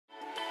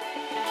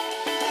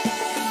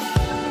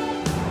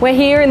We're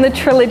here in the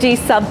Trilogy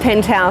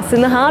sub-penthouse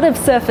in the heart of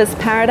Surfers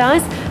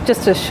Paradise,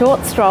 just a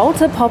short stroll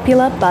to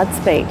popular Budds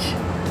Beach.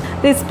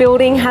 This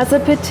building has a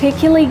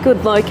particularly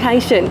good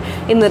location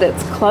in that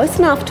it's close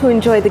enough to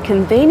enjoy the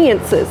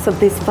conveniences of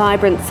this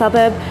vibrant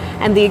suburb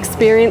and the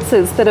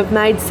experiences that have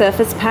made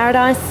Surfers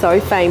Paradise so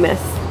famous.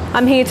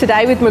 I'm here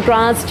today with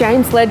McGrasth's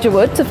James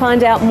Ledgerwood to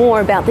find out more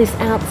about this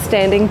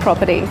outstanding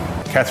property.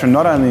 Catherine,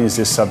 not only is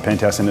this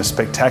sub-penthouse in a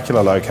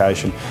spectacular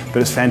location, but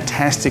it's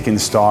fantastic in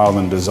style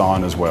and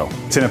design as well.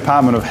 It's an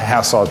apartment of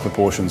house-sized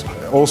proportions,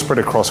 all spread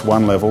across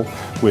one level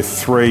with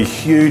 3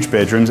 huge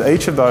bedrooms.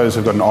 Each of those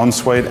have got an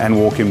ensuite and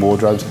walk-in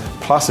wardrobes,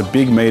 plus a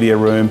big media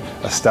room,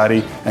 a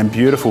study, and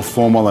beautiful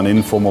formal and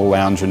informal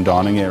lounge and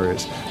dining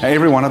areas. Now,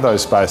 every one of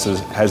those spaces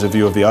has a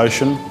view of the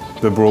ocean,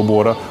 the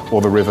Broadwater or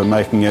the river,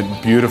 making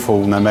it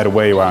beautiful no matter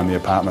where you are in the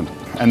apartment.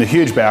 And the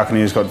huge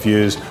balcony has got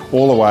views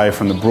all the way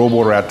from the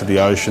Broadwater out to the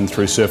ocean,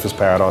 through Surfers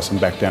Paradise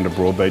and back down to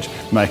Broadbeach,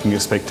 making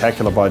it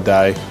spectacular by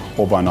day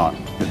or by night.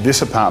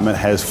 This apartment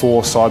has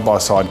 4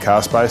 side-by-side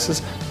car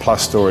spaces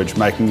plus storage,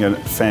 making it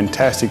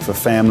fantastic for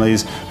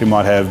families who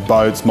might have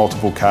boats,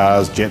 multiple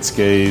cars, jet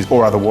skis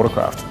or other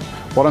watercraft.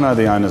 What I know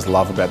the owners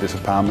love about this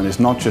apartment is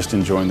not just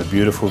enjoying the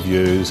beautiful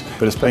views,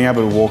 but it's being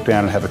able to walk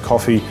down and have a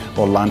coffee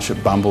or lunch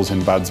at Bumble's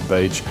in Budds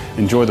Beach,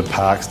 enjoy the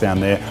parks down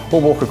there, or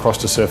walk across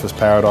to Surfers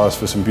Paradise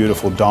for some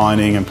beautiful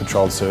dining and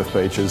patrolled surf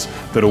beaches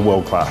that are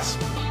world class.